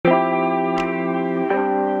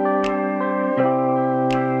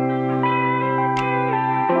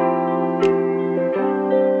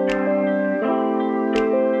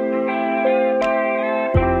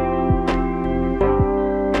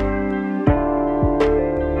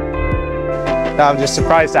No, I'm just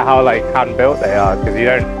surprised at how hand built they are, because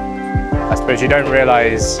I suppose you don't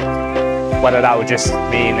realise whether that would just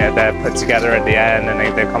mean that they're put together at the end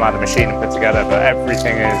and they come out of the machine and put together, but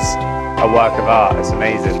everything is a work of art. It's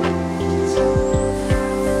amazing.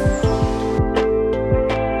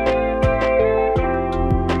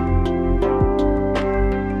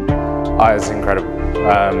 Art is incredible.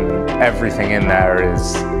 Everything in there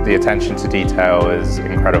is, the attention to detail is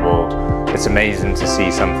incredible. It's amazing to see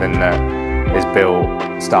something that is built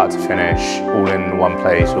start to finish, all in one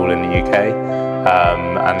place, all in the UK,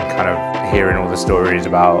 and kind of hearing all the stories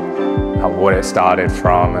about what it started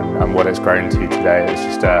from and what it's grown to today. It's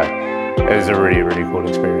just, it was a really, really cool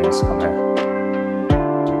experience to come here.